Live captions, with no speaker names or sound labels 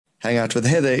Hang Out with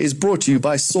Heather is brought to you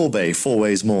by Sorbet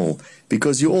Fourways Mall,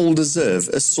 because you all deserve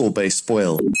a sorbet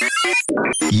spoil.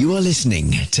 You are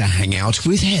listening to Hang Out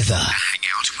with Heather. Hang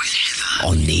Out with Heather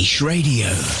on Niche Radio.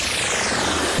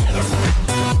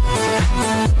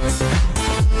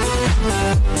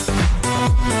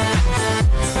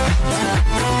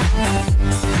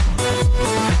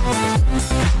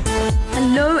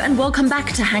 Hello and welcome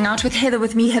back to Hang Out with Heather,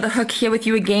 with me, Heather Hook, here with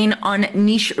you again on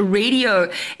Niche Radio.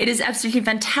 It is absolutely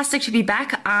fantastic to be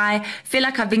back. I feel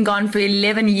like I've been gone for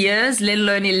 11 years, let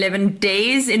alone 11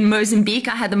 days in Mozambique.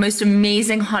 I had the most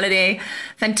amazing holiday,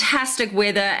 fantastic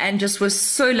weather, and just was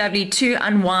so lovely to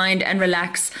unwind and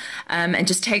relax and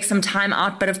just take some time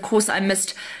out. But of course, I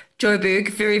missed Joburg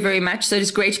very, very much. So it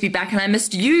is great to be back. And I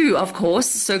missed you, of course.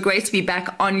 So great to be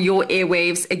back on your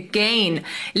airwaves again.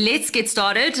 Let's get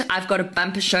started. I've got a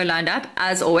bumper show lined up.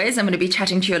 As always, I'm going to be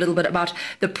chatting to you a little bit about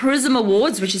the Prism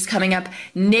Awards, which is coming up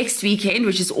next weekend,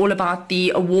 which is all about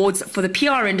the awards for the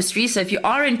PR industry. So if you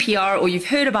are in PR or you've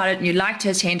heard about it and you'd like to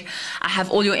attend, I have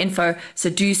all your info.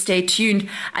 So do stay tuned.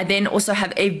 I then also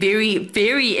have a very,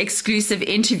 very exclusive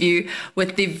interview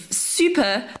with the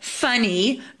super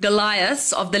funny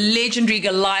Goliaths of the legendary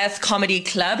Goliath Comedy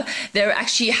Club. They're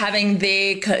actually having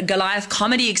their Goliath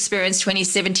Comedy Experience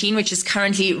 2017, which is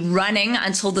currently running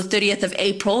until the 30th of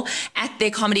April at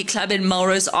their comedy club in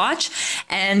Melrose Arch.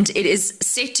 And it is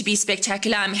set to be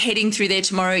spectacular. I'm heading through there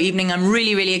tomorrow evening. I'm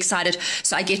really, really excited.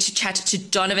 So I get to chat to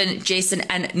Donovan, Jason,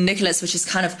 and Nicholas, which is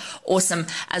kind of awesome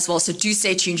as well. So do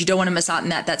stay tuned. You don't want to miss out on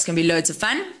that. That's going to be loads of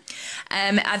fun.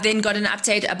 I've then got an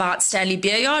update about Stanley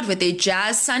Beer Yard with their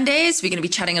Jazz Sundays. We're going to be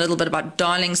chatting a little bit about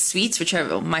Darling Sweets, which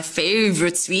are my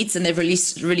favorite sweets, and they've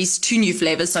released 2 new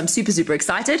flavors, so I'm super, super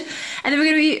excited. And then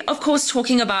we're going to be, of course,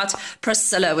 talking about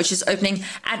Priscilla, which is opening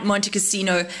at Monte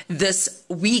Casino this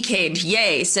weekend.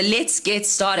 Yay! So let's get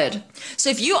started. So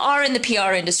if you are in the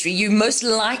PR industry, you most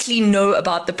likely know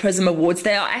about the Prism Awards.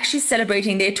 They are actually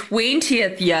celebrating their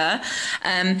 20th year,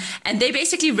 and they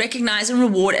basically recognize and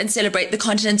reward and celebrate the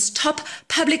continent's top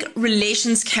public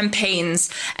relations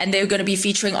campaigns, and they're going to be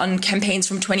featuring on campaigns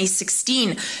from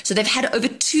 2016. So they've had over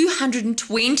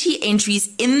 220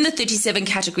 entries in the 37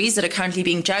 categories that are currently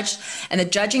being judged, and the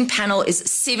judging panel is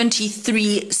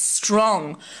 73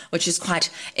 strong, which is quite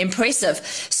impressive.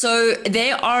 So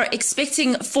they are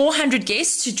expecting 400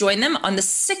 guests to join them on the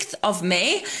 6th of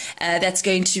May. That's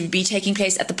going to be taking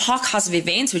place at the Park House of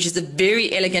Events, which is a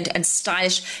very elegant and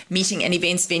stylish meeting and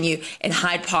events venue in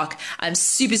Hyde Park. I'm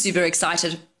super, super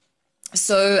excited.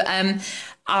 So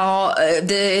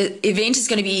the event is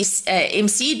going to be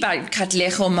emceed by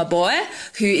Katlego Maboe,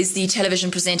 who is the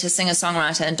television presenter, singer,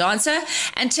 songwriter, and dancer.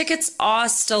 And tickets are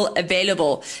still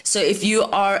available. So if you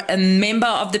are a member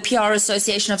of the PR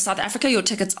Association of South Africa, your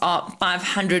tickets are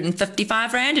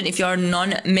 555 Rand. And if you're a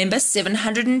non-member,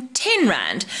 710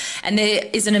 Rand. And there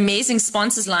is an amazing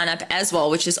sponsors lineup as well,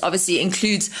 which is obviously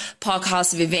includes Park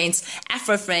House of Events,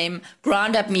 Afroframe,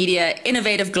 Ground Up Media,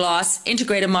 Innovative Glass,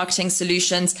 Integrated Marketing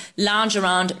Solutions, Lounge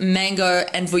Around, Mango,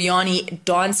 and Vuyani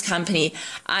Dance Company.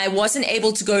 I wasn't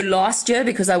able to go last year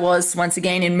because I was once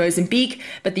again in Mozambique,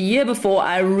 but the year before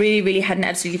I really, really had an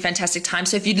absolutely fantastic time.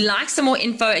 So if you'd like some more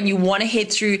info and you want to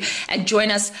head through and join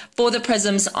us for the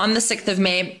Prisms on the 6th of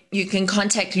May, you can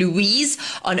contact Louise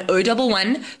on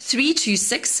 011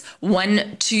 326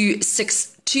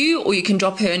 1262, or you can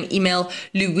drop her an email,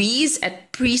 Louise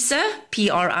at prisa,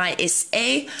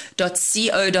 prisa.co.za,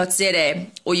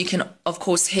 or you can, of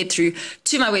course, head through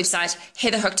to my website,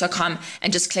 heatherhook.com,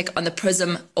 and just click on the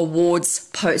Prism Awards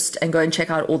post and go and check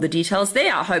out all the details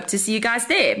there. I hope to see you guys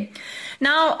there.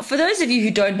 Now, for those of you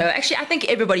who don't know, actually, I think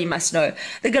everybody must know,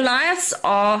 the Goliaths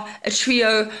are a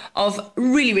trio of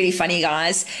really, really funny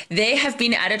guys. They have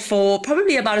been at it for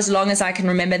probably about as long as I can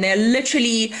remember, and they're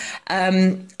literally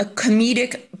a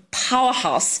comedic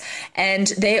powerhouse, and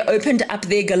they opened up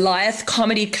their Goliath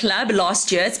Comedy Club last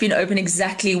year. It's been open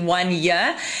exactly 1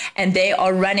 year, and they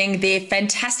are running their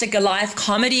fantastic Goliath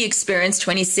Comedy Experience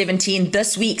 2017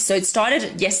 this week. So it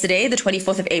started yesterday, the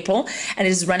 24th of April, and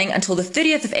it is running until the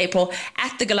 30th of April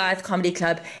at the Goliath Comedy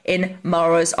Club in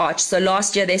Melrose Arch. So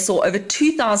last year they saw over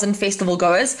 2,000 festival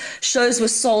goers. Shows were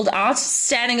sold out,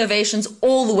 standing ovations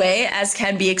all the way, as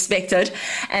can be expected.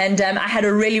 And I had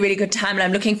a really, really good time, and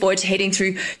I'm looking forward to heading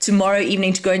through tomorrow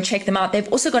evening to go and check them out. They've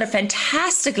also got a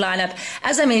fantastic lineup.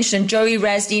 As I mentioned, Joey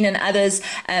Rasdeen and others,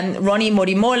 Ronnie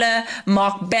Morimola,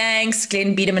 Mark Banks,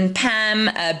 Glenn Biederman, Pam,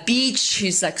 Beach,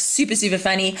 who's like super, super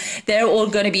funny. They're all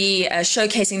going to be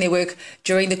showcasing their work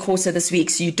during the course of this week,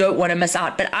 so you don't want to miss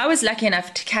out. But I was lucky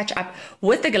enough to catch up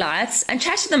with the Goliaths and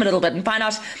chat to them a little bit and find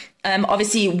out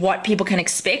obviously what people can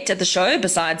expect at the show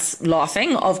besides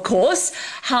laughing, of course.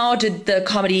 How did the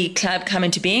comedy club come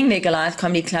into being, their Goliath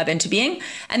Comedy Club into being?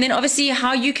 And then obviously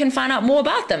how you can find out more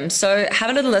about them. So have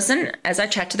a little listen as I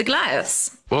chat to the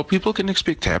Goliaths. Well, people can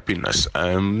expect happiness.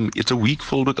 It's a week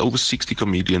filled with over 60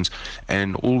 comedians,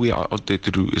 and all we are out there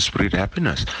to do is spread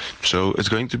happiness. So it's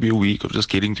going to be a week of just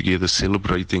getting together,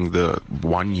 celebrating the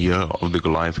 1 year of the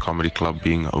Goliath Comedy Club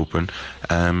being open.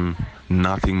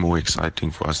 Nothing more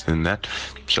exciting for us than that.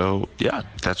 So, yeah,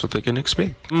 that's what they can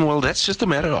expect. Well, that's just a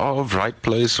matter of right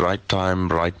place, right time,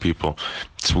 right people.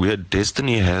 It's weird.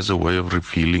 Destiny has a way of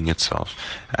revealing itself.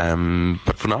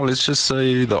 But for now, let's just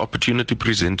say the opportunity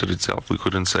presented itself. We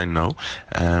couldn't say no.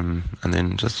 And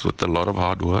then just with a lot of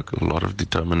hard work, a lot of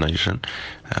determination,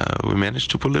 we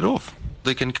managed to pull it off.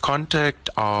 They can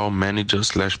contact our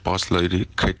manager/boss lady,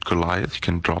 Kate Goliath. You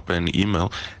can drop her an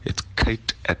email. It's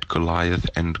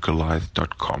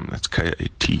kate@goliathandgoliath.com. That's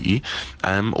Kate.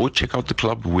 Or check out the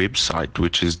club website,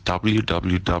 which is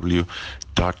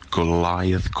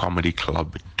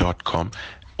www.goliathcomedyclub.com.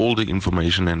 All the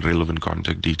information and relevant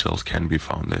contact details can be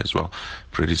found there as well.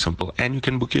 Pretty simple. And you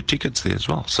can book your tickets there as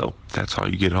well. So that's how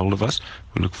you get hold of us.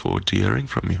 We look forward to hearing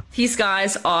from you. These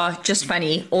guys are just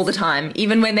funny all the time.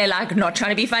 Even when they're like not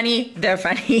trying to be funny, they're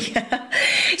funny.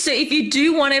 So if you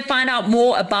do want to find out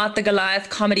more about the Goliath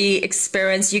Comedy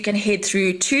Experience, you can head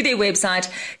through to their website,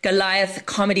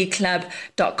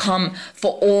 goliathcomedyclub.com,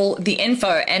 for all the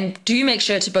info. And do make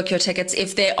sure to book your tickets.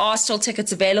 If there are still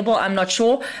tickets available, I'm not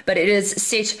sure, but it is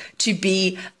set to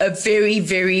be a very,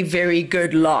 very, very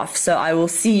good laugh. So I will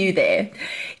see you there.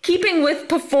 Keeping with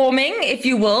performing, if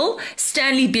you will,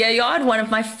 Stanley Beer Yard, one of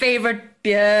my favorite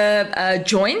beer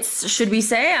joints, should we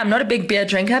say. I'm not a big beer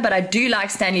drinker, but I do like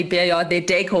Stanley Beer Yard. Their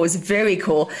decor is very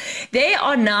cool. They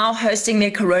are now hosting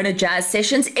their Corona Jazz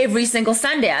sessions every single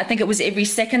Sunday. I think it was every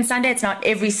second Sunday. It's now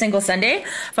every single Sunday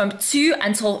from 2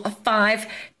 until 5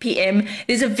 p.m.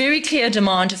 There's a very clear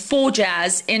demand for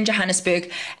jazz in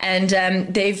Johannesburg, and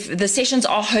the sessions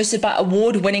are hosted by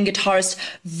award-winning guitarist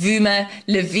Vuma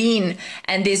Levine,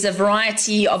 and there's a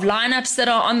variety of lineups that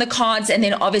are on the cards. And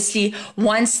then obviously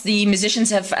once the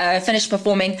musicians have finished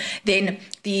performing, then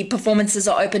the performances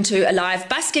are open to a live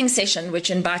busking session, which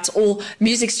invites all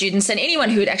music students and anyone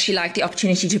who would actually like the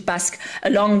opportunity to busk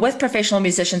along with professional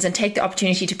musicians and take the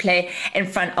opportunity to play in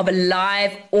front of a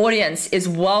live audience is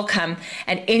welcome,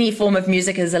 and any form of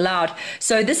music is allowed.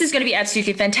 So this is going to be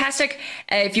absolutely fantastic.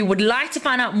 If you would like to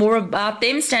find out more about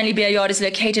them, Stanley Beer Yard is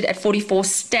located at 44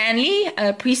 Stanley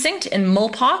Precinct in Mill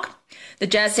Park. The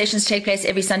jazz sessions take place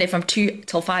every Sunday from 2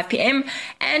 till 5 p.m.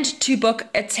 And to book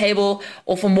a table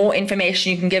or for more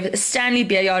information, you can give Stanley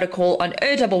Beer Yard a call on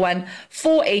 011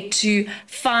 482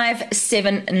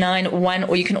 5791,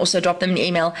 or you can also drop them an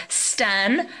email,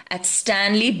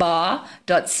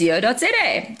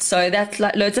 stan@stanleybar.co.za. So that's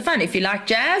loads of fun. If you like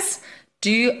jazz,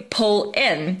 do pull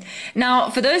in. Now,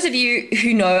 for those of you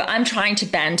who know, I'm trying to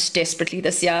band desperately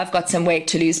this year. I've got some weight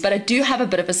to lose, but I do have a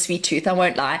bit of a sweet tooth, I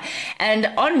won't lie.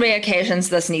 And on rare occasions,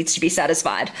 this needs to be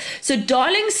satisfied. So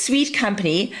Darling Sweet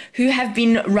Company, who have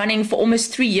been running for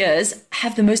almost 3 years,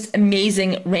 have the most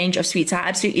amazing range of sweets. I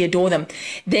absolutely adore them.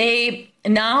 They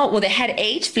had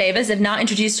 8 flavors. They've now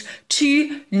introduced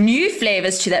 2 new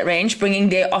flavors to that range, bringing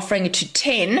their offering to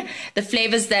 10. The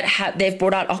flavors that they've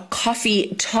brought out are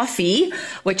Coffee Toffee,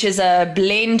 which is a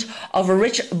blend of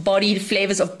rich-bodied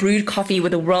flavors of brewed coffee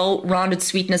with a well-rounded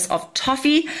sweetness of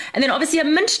toffee. And then obviously a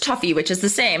mint toffee, which is the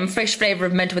same, fresh flavor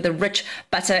of mint with a rich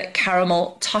butter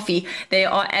caramel toffee. They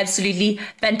are absolutely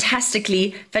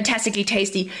fantastically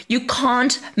tasty. You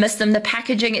can't miss them. The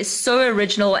packaging is so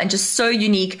original and just so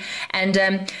unique. And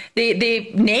their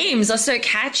names are so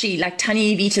catchy, like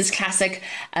Tani Vita's classic.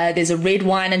 There's a red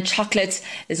wine and chocolate.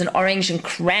 There's an orange and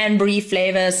cranberry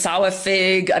flavor, sour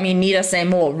fig. I mean, need I say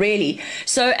more, really?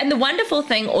 So, and the wonderful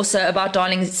thing also about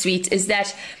Darling Sweets is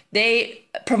that they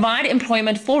provide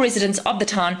employment for residents of the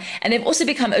town, and they've also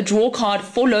become a draw card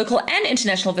for local and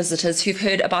international visitors who've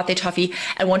heard about their toffee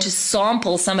and want to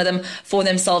sample some of them for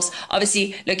themselves.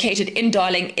 Obviously located in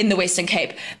Darling in the Western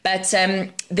Cape, but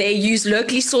they use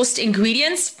locally sourced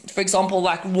ingredients, for example,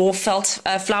 like raw felt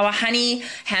flour honey,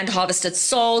 hand harvested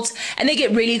salt, and they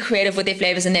get really creative with their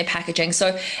flavors and their packaging.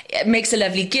 So it makes a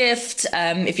lovely gift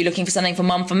if you're looking for something for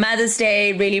mom for Mother's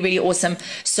Day. Really, really awesome.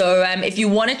 So if you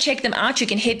want to check them out, you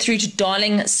can head through to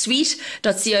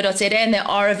darlingsweet.co.za, and they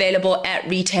are available at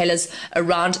retailers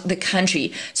around the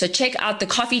country. So check out the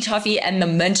Coffee Toffee and the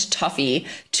Mint Toffee.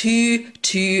 Too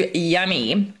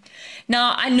yummy.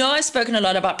 Now, I know I've spoken a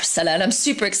lot about Priscilla, and I'm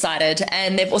super excited.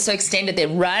 And they've also extended their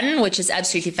run, which is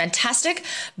absolutely fantastic.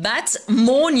 But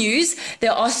more news,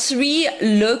 there are 3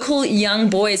 local young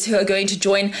boys who are going to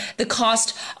join the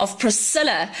cast of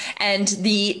Priscilla. And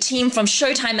the team from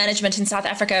Showtime Management in South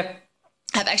Africa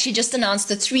have actually just announced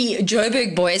the 3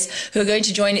 Joburg boys who are going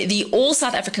to join the all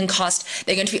South African cast.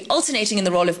 They're going to be alternating in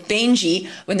the role of Benji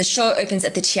when the show opens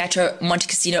at the Teatro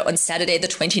Montecasino on Saturday, the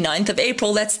 29th of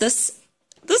April. That's this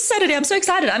Saturday. I'm so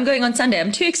excited. I'm going on Sunday.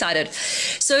 I'm too excited.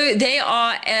 So they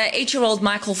are 8-year-old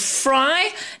Michael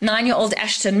Fry, 9-year-old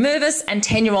Ashton Mervis, and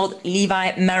 10-year-old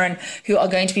Levi Marin, who are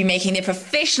going to be making their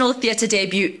professional theatre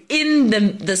debut in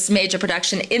this major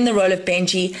production in the role of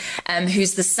Benji,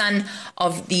 who's the son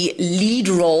of the lead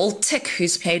role, Tick,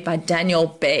 who's played by Daniel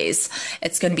Bays.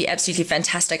 It's going to be absolutely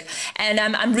fantastic. And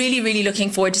I'm really, really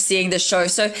looking forward to seeing this show.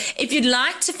 So if you'd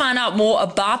like to find out more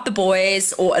about the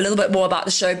boys or a little bit more about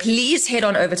the show, please head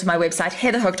on over to my website,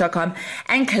 heatherhook.com,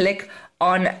 and click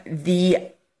on the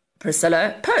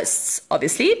Priscilla posts,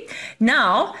 obviously.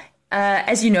 Now,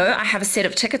 as you know, I have a set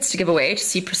of tickets to give away to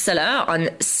see Priscilla on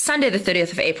Sunday, the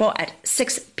 30th of April at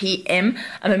 6 p.m.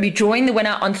 I'm going to be drawing the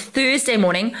winner on Thursday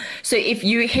morning. So if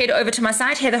you head over to my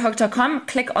site, heatherhook.com,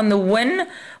 click on the win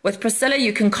with Priscilla,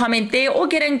 you can comment there or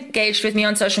get engaged with me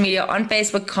on social media, on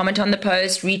Facebook, comment on the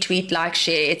post, retweet, like,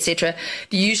 share, etc.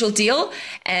 The usual deal.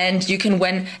 And you can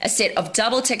win a set of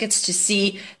double tickets to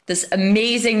see this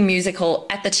amazing musical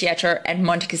at the Teatro at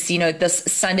Montecasino this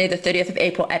Sunday, the 30th of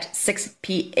April at 6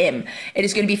 p.m. It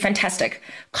is going to be fantastic.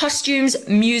 Costumes,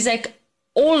 music,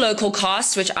 all local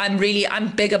casts, which I'm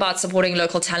big about supporting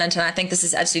local talent, and I think this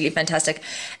is absolutely fantastic.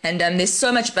 And there's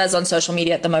so much buzz on social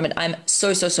media at the moment. I'm so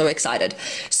excited.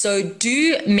 So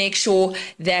do make sure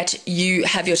that you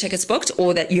have your tickets booked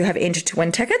or that you have entered to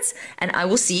win tickets, and I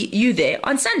will see you there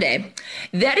on Sunday.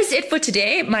 That is it for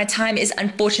today. My time is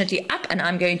unfortunately up, and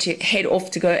I'm going to head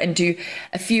off to go and do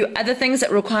a few other things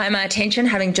that require my attention,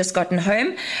 having just gotten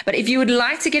home. But if you would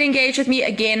like to get engaged with me,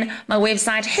 again, my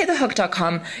website,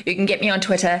 heatherhook.com. You can get me on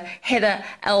Twitter, Heather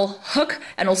L. Hook,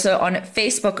 and also on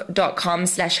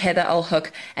Facebook.com/Heather L.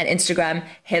 Hook, and Instagram,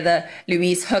 Heather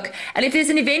Louise Hook. And if there's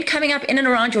an event coming up in and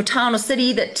around your town or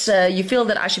city that you feel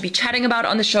that I should be chatting about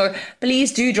on the show,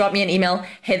 please do drop me an email,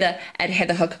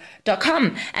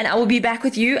 heather@heatherhook.com. And I will be back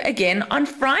with you again on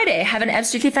Friday. Have an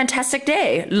absolutely fantastic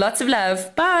day. Lots of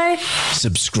love. Bye.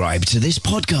 Subscribe to this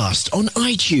podcast on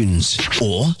iTunes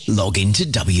or log into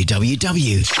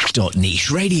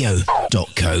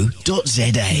www.nicheradio.co.za.